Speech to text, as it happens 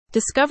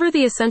Discover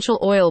the essential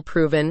oil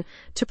proven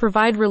to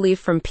provide relief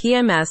from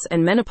PMS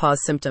and menopause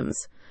symptoms.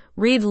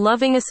 Read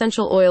Loving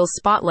Essential Oils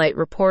Spotlight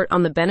Report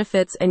on the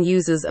benefits and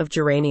uses of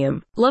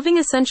geranium. Loving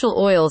Essential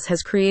Oils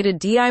has created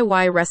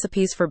DIY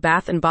recipes for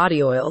bath and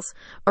body oils,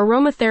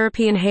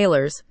 aromatherapy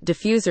inhalers,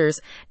 diffusers,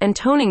 and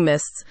toning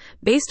mists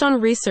based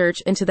on research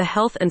into the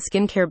health and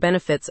skincare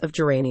benefits of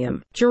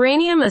geranium.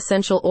 Geranium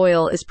essential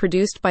oil is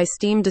produced by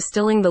steam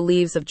distilling the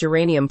leaves of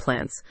geranium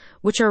plants,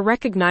 which are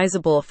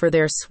recognizable for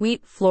their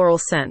sweet floral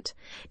scent.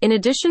 In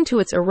addition to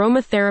its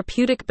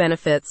aromatherapeutic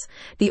benefits,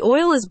 the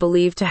oil is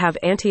believed to have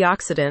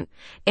antioxidant,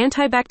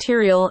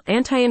 antibacterial,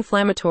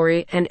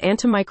 anti-inflammatory, and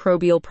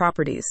antimicrobial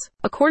properties.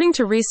 According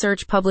to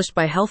research published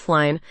by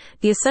Healthline,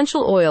 the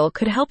essential oil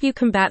could help you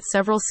combat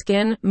several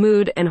skin,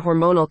 mood, and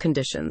hormonal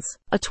conditions.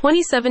 A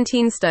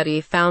 2017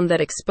 study found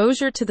that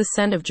exposure to the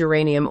scent of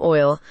geranium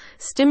oil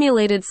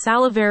stimulated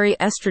salivary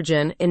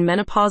estrogen in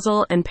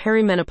menopausal and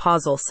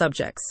perimenopausal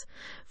subjects.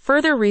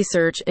 Further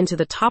research into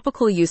the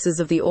topical uses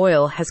of the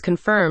oil has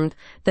confirmed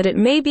that it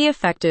may be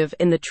effective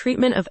in the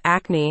treatment of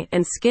acne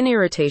and skin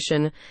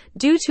irritation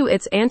due to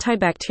its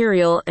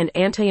antibacterial and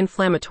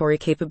anti-inflammatory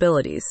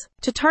capabilities.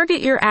 To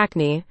target your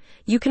acne,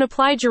 you can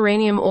apply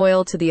geranium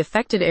oil to the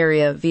affected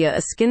area via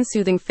a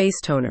skin-soothing face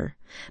toner.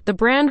 The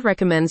brand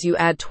recommends you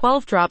add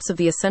 12 drops of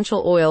the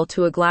essential oil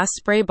to a glass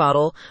spray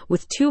bottle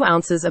with 2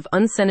 ounces of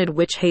unscented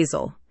witch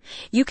hazel.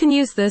 You can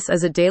use this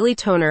as a daily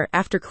toner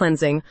after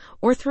cleansing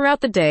or throughout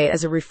the day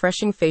as a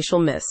refreshing facial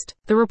mist.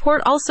 The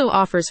report also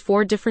offers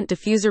 4 different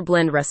diffuser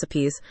blend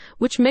recipes,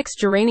 which mix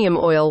geranium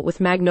oil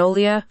with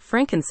magnolia,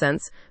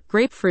 frankincense,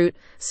 grapefruit,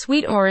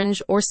 sweet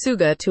orange, or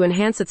suga to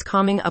enhance its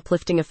calming,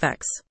 uplifting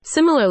effects.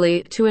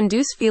 Similarly, to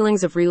induce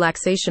feelings of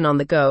relaxation on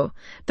the go,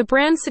 the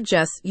brand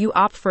suggests you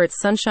opt for its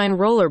Sunshine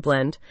Roller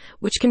Blend,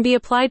 which can be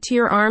applied to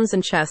your arms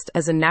and chest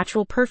as a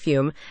natural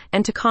perfume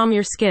and to calm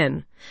your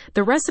skin.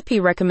 The recipe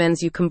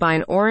recommends you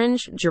combine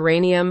orange,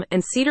 geranium,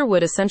 and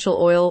cedarwood essential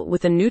oil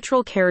with a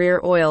neutral carrier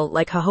oil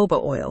like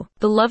jojoba oil.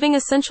 The Loving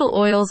Essential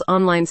Oils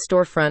online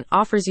storefront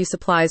offers you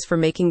supplies for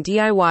making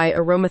DIY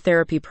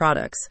aromatherapy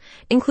products,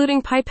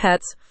 including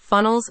pipettes,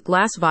 funnels,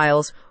 glass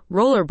vials,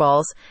 roller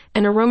balls,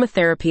 and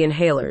aromatherapy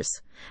inhalers.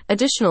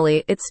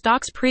 Additionally, it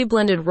stocks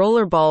pre-blended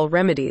roller ball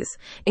remedies,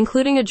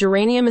 including a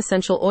geranium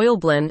essential oil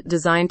blend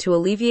designed to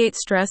alleviate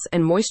stress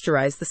and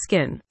moisturize the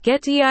skin.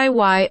 Get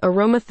DIY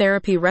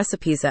aromatherapy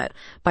recipes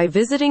by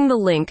visiting the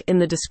link in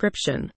the description.